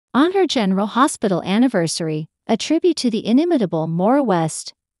On her General Hospital anniversary, a tribute to the inimitable Maura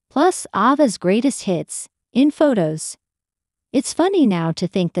West, plus Ava's greatest hits, in photos. It's funny now to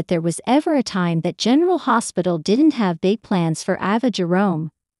think that there was ever a time that General Hospital didn't have big plans for Ava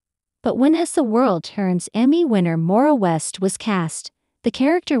Jerome. But when As the World Turns Emmy winner Maura West was cast, the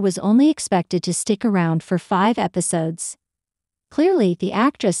character was only expected to stick around for 5 episodes. Clearly, the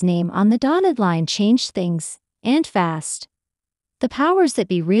actress' name on the dotted line changed things, and fast. The powers that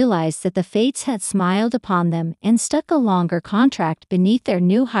be realized that the fates had smiled upon them and stuck a longer contract beneath their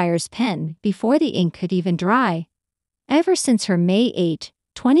new hire's pen before the ink could even dry. Ever since her May 8,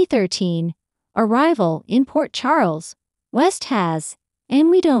 2013, arrival in Port Charles, West has, and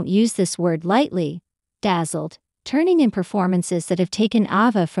we don't use this word lightly, dazzled, turning in performances that have taken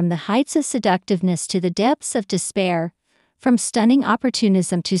Ava from the heights of seductiveness to the depths of despair, from stunning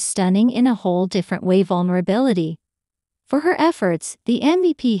opportunism to stunning in a whole different way vulnerability. For her efforts, the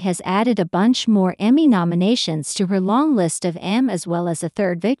MVP has added a bunch more Emmy nominations to her long list of M as well as a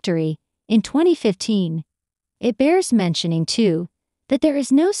third victory, in 2015. It bears mentioning, too, that there is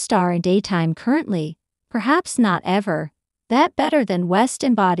no star in daytime currently, perhaps not ever, that better than West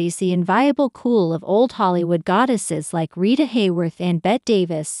embodies the inviolable cool of old Hollywood goddesses like Rita Hayworth and Bette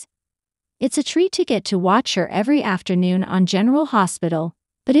Davis. It's a treat to get to watch her every afternoon on General Hospital,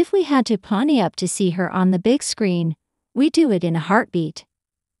 but if we had to pony up to see her on the big screen, we'd do it in a heartbeat.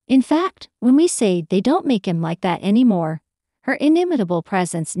 In fact, when we say they don't make him like that anymore, her inimitable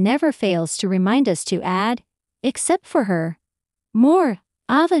presence never fails to remind us to add, except for her. More,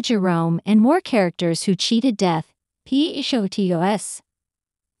 Ava Jerome and more characters who cheated death, PHOTOS.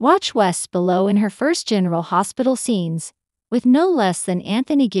 Watch West below in her first General Hospital scenes, with no less than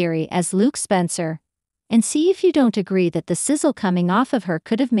Anthony Geary as Luke Spencer, and see if you don't agree that the sizzle coming off of her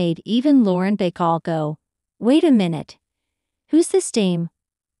could have made even Lauren Bacall go, "Wait a minute. Who's this dame?"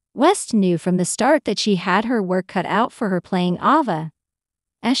 West knew from the start that she had her work cut out for her playing Ava.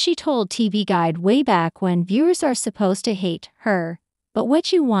 As she told TV Guide way back when, viewers are supposed to hate her, but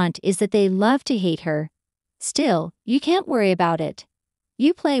what you want is that they love to hate her. Still, you can't worry about it.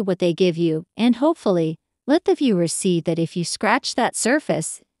 You play what they give you, and hopefully, let the viewers see that if you scratch that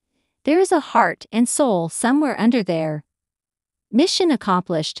surface, there is a heart and soul somewhere under there. Mission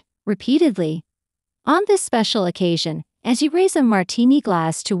accomplished, repeatedly. On this special occasion, as you raise a martini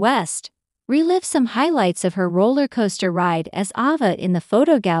glass to West, relive some highlights of her roller coaster ride as Ava in the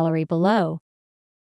photo gallery below.